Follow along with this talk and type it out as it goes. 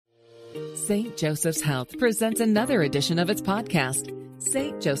St. Joseph's Health presents another edition of its podcast,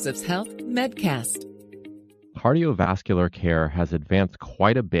 St. Joseph's Health Medcast. Cardiovascular care has advanced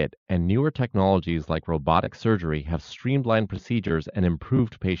quite a bit, and newer technologies like robotic surgery have streamlined procedures and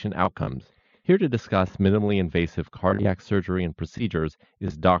improved patient outcomes. Here to discuss minimally invasive cardiac surgery and procedures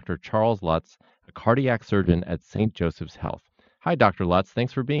is Dr. Charles Lutz, a cardiac surgeon at St. Joseph's Health. Hi, Dr. Lutz.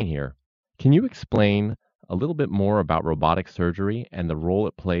 Thanks for being here. Can you explain a little bit more about robotic surgery and the role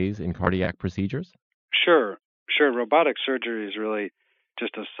it plays in cardiac procedures? Sure. Robotic surgery is really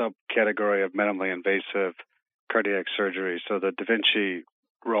just a subcategory of minimally invasive cardiac surgery. So the Da Vinci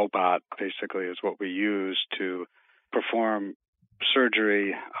robot basically is what we use to perform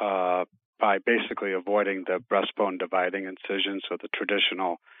surgery by basically avoiding the breastbone dividing incision. So the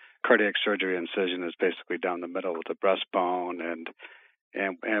traditional cardiac surgery incision is basically down the middle of the breastbone, and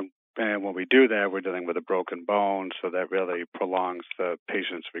when we do that, we're dealing with a broken bone, so that really prolongs the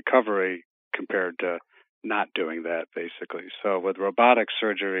patient's recovery compared to not doing that, basically. So with robotic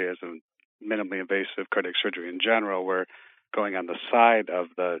surgery as a minimally invasive cardiac surgery in general, we're going on the side of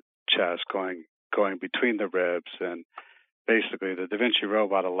the chest, going between the ribs, and basically the Da Vinci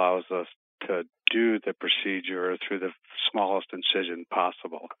robot allows us to do the procedure through the smallest incision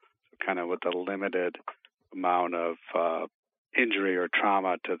possible, so kind of with a limited amount of injury or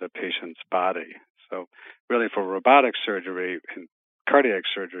trauma to the patient's body. So really for robotic surgery and cardiac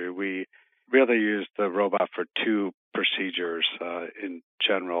surgery, we really use the robot for two procedures in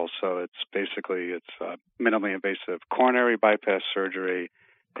general. So it's minimally invasive coronary bypass surgery,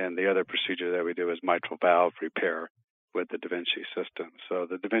 and the other procedure that we do is mitral valve repair with the Da Vinci system. So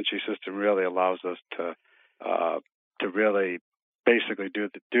the Da Vinci system really allows us to really basically do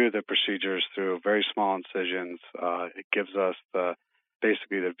the procedures through very small incisions. It gives us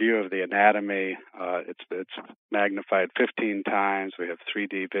basically the view of the anatomy. It's magnified 15 times. We have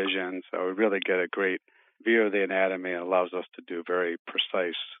 3D vision, so we really get a great view of the anatomy, and allows us to do very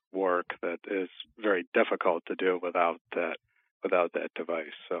precise work that is very difficult to do without that device.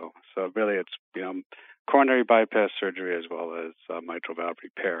 So really, it's coronary bypass surgery as well as mitral valve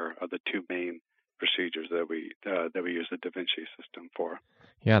repair are the two main procedures that we use the Da Vinci system for.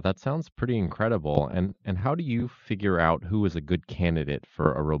 Yeah, that sounds pretty incredible. And how do you figure out who is a good candidate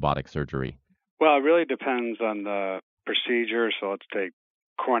for a robotic surgery? Well, it really depends on the procedure. So let's take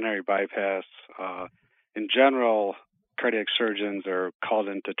coronary bypass. In general, cardiac surgeons are called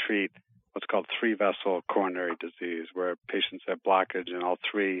in to treat what's called three-vessel coronary disease, where patients have blockage in all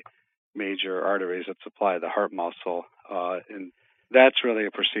three major arteries that supply the heart muscle. And that's really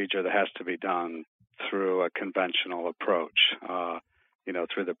a procedure that has to be done through a conventional approach,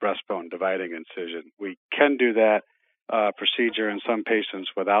 through the breastbone dividing incision. We can do that procedure in some patients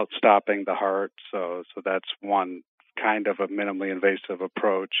without stopping the heart. So that's one kind of a minimally invasive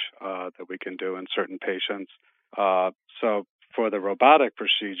approach that we can do in certain patients. So for the robotic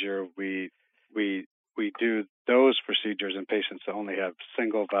procedure, we do those procedures in patients that only have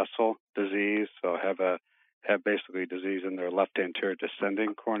single vessel disease, so have basically disease in their left anterior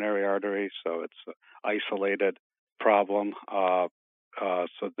descending coronary artery. So it's an isolated problem.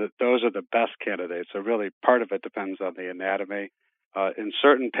 Those are the best candidates. So really part of it depends on the anatomy. In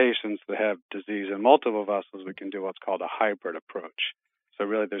certain patients that have disease in multiple vessels, we can do what's called a hybrid approach. So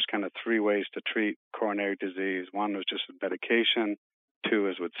really there's kind of three ways to treat coronary disease. One is just with medication, two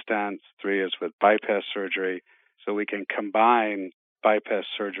is with stents, three is with bypass surgery. So we can combine bypass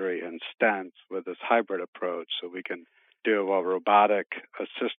surgery and stents with this hybrid approach. So we can do a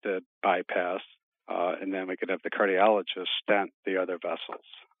robotic-assisted bypass, and then we can have the cardiologist stent the other vessels.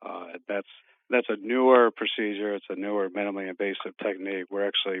 That's a newer procedure. It's a newer minimally invasive technique. We're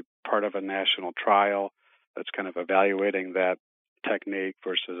actually part of a national trial that's kind of evaluating that technique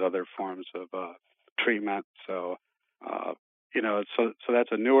versus other forms of treatment. So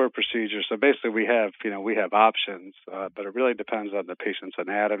that's a newer procedure. So basically, we have options, but it really depends on the patient's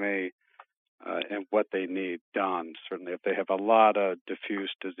anatomy and what they need done. Certainly, if they have a lot of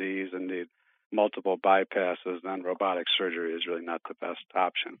diffuse disease and need multiple bypasses, then robotic surgery is really not the best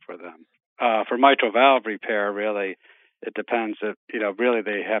option for them. For mitral valve repair, really, it depends if, really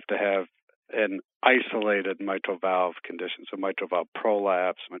they have to have an isolated mitral valve condition. So mitral valve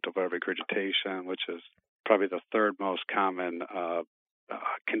prolapse, mitral valve regurgitation, which is probably the third most common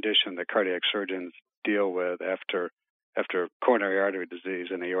condition that cardiac surgeons deal with after coronary artery disease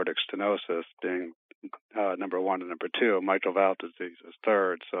and aortic stenosis being number one and number two. Mitral valve disease is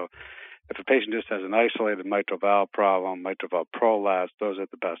third. So if a patient just has an isolated mitral valve problem, mitral valve prolapse, those are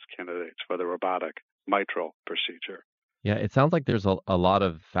the best candidates for the robotic mitral procedure. Yeah, it sounds like there's a lot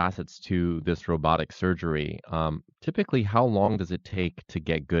of facets to this robotic surgery. Typically, how long does it take to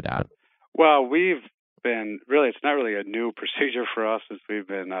get good at? Well, we've been really, it's not really a new procedure for us, as we've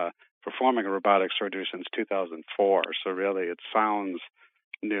been performing robotic surgery since 2004. So really, it sounds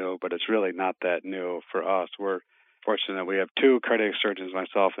new, but it's really not that new for us. We're fortunate we have two cardiac surgeons,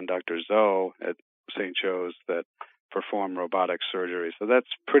 myself and Dr. Zoe at St. Joe's, that perform robotic surgery. So that's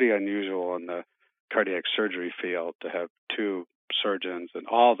pretty unusual in the cardiac surgery field to have two surgeons, and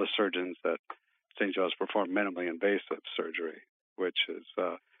all the surgeons at St. Joe's perform minimally invasive surgery, which is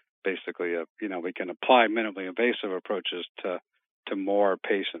basically we can apply minimally invasive approaches to more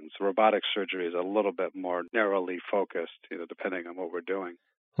patients. Robotic surgery is a little bit more narrowly focused, depending on what we're doing.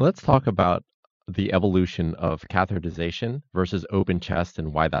 Let's talk about the evolution of catheterization versus open chest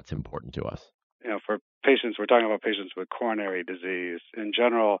and why that's important to us. For patients, we're talking about patients with coronary disease. In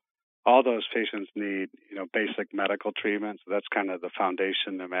general, all those patients need, basic medical treatment. So that's kind of the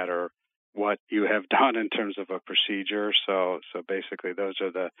foundation, no matter what you have done in terms of a procedure. So basically, those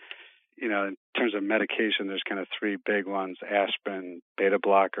are the, in terms of medication, there's kind of three big ones: aspirin, beta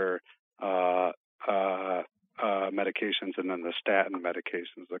blocker, medications, and then the statin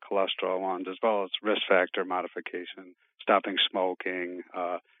medications, the cholesterol ones, as well as risk factor modification, stopping smoking,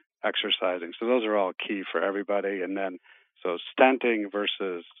 exercising. So those are all key for everybody. And then, so stenting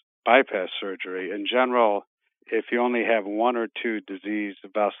versus bypass surgery. In general, if you only have one or two diseased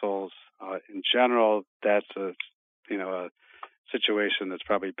vessels, in general, that's a situation that's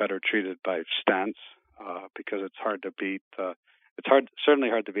probably better treated by stents, because it's hard to beat. Certainly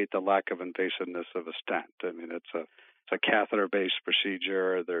hard to beat the lack of invasiveness of a stent. I mean, it's a catheter-based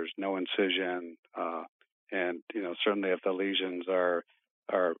procedure. There's no incision, and certainly if the lesions are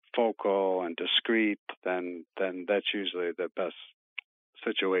focal and discrete, then that's usually the best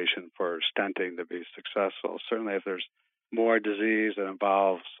situation for stenting to be successful. Certainly if there's more disease that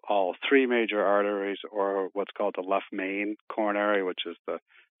involves all three major arteries, or what's called the left main coronary, which is the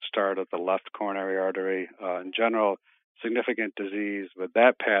start of the left coronary artery, in general, significant disease with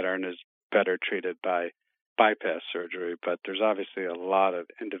that pattern is better treated by bypass surgery. But there's obviously a lot of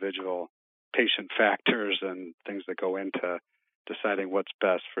individual patient factors and things that go into deciding what's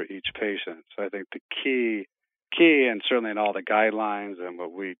best for each patient. So I think the key, and certainly in all the guidelines and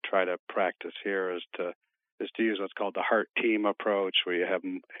what we try to practice here, is to use what's called the heart team approach, where you have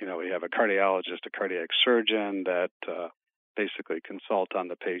a cardiologist, a cardiac surgeon that basically consult on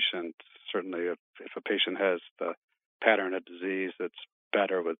the patient. Certainly, if a patient has the pattern of disease that's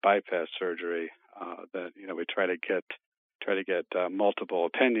better with bypass surgery, then we try to get multiple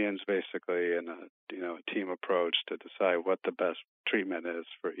opinions, basically, and a team approach to decide what the best treatment is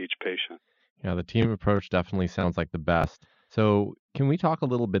for each patient. Yeah, the team approach definitely sounds like the best. So can we talk a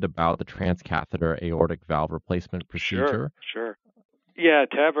little bit about the transcatheter aortic valve replacement procedure? Sure. Yeah,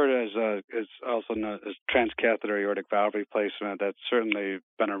 TAVR is also known as transcatheter aortic valve replacement. That's certainly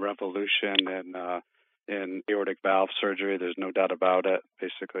been a revolution in aortic valve surgery. There's no doubt about it.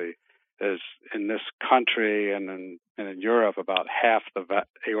 Basically, is in this country and in Europe, about half the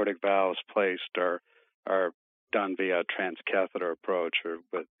aortic valves placed are done via transcatheter approach, or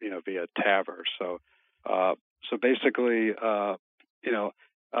via TAVR. So basically, what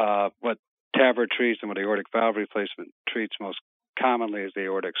TAVR treats and what aortic valve replacement treats most commonly is the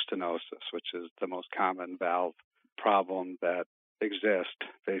aortic stenosis, which is the most common valve problem that exists,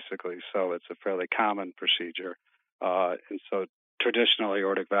 basically. So it's a fairly common procedure, and so traditional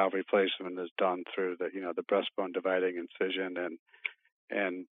aortic valve replacement is done through the breastbone dividing incision,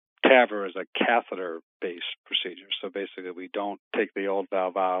 and TAVR is a catheter-based procedure. So basically, we don't take the old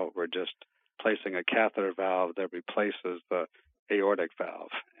valve out. We're just placing a catheter valve that replaces the aortic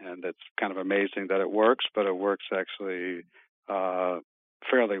valve. And it's kind of amazing that it works, but it works actually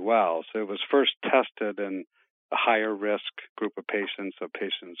fairly well. So it was first tested in a higher risk group of patients, so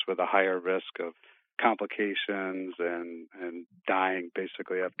patients with a higher risk of complications and dying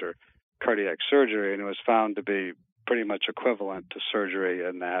basically after cardiac surgery, and it was found to be pretty much equivalent to surgery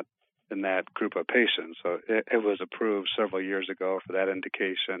in that group of patients. So it was approved several years ago for that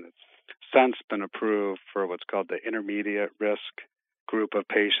indication. It's since been approved for what's called the intermediate risk group of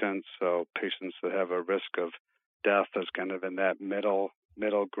patients, so patients that have a risk of death is kind of in that middle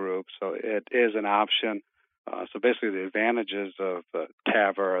group. So it is an option. So basically, the advantages of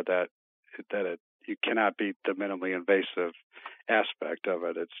TAVR are that you cannot beat the minimally invasive aspect of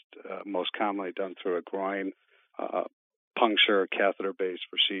it. It's most commonly done through a groin puncture, catheter-based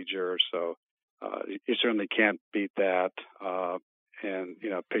procedure. So you certainly can't beat that. And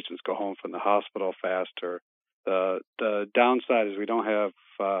patients go home from the hospital faster. The downside is we don't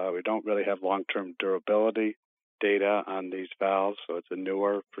really have long-term durability data on these valves, so it's a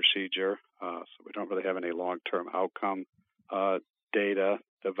newer procedure. So we don't really have any long-term outcome data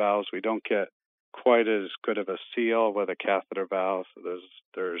the valves. We don't get quite as good of a seal with a catheter valve. So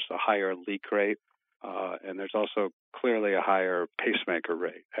there's a higher leak rate, and there's also clearly a higher pacemaker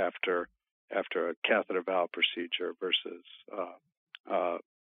rate after a catheter valve procedure versus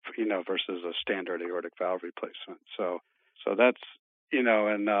versus a standard aortic valve replacement. So that's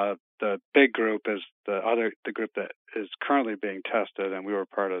and the big group is the group that is currently being tested, and we were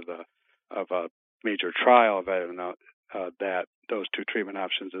part of a major trial that those two treatment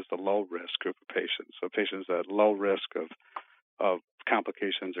options is the low risk group of patients. So patients at low risk of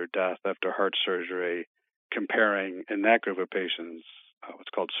complications or death after heart surgery, comparing in that group of patients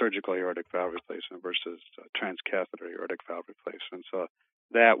what's called surgical aortic valve replacement versus transcatheter aortic valve replacement. So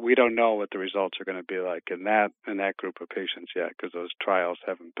that we don't know what the results are going to be like in that group of patients yet, because those trials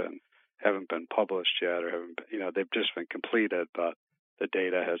haven't been published yet, or they've just been completed, but the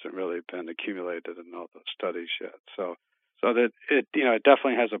data hasn't really been accumulated in all those studies yet. So that it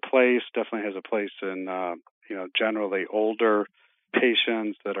definitely has a place in generally older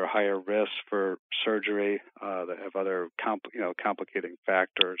patients that are higher risk for surgery, that have other complicating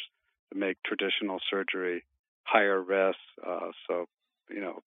factors that make traditional surgery higher risk.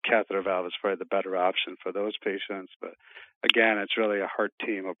 Catheter valve is probably the better option for those patients. But again, it's really a heart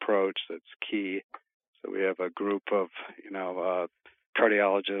team approach that's key. So we have a group of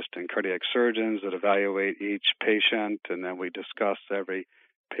cardiologists and cardiac surgeons that evaluate each patient, and then we discuss every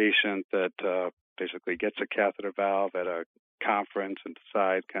patient that basically gets a catheter valve at a conference and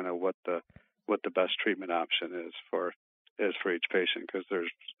decide kind of what the best treatment option is for each patient, because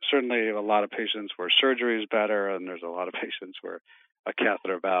there's certainly a lot of patients where surgery is better, and there's a lot of patients where a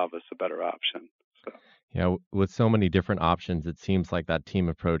catheter valve is the better option. So. Yeah, with so many different options, it seems like that team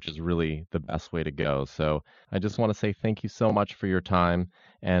approach is really the best way to go. So I just want to say thank you so much for your time.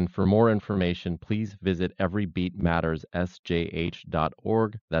 And for more information, please visit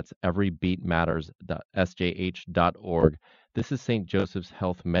everybeatmatterssjh.org. That's everybeatmatterssjh.org. This is St. Joseph's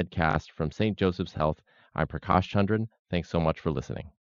Health Medcast from St. Joseph's Health. I'm Prakash Chandran. Thanks so much for listening.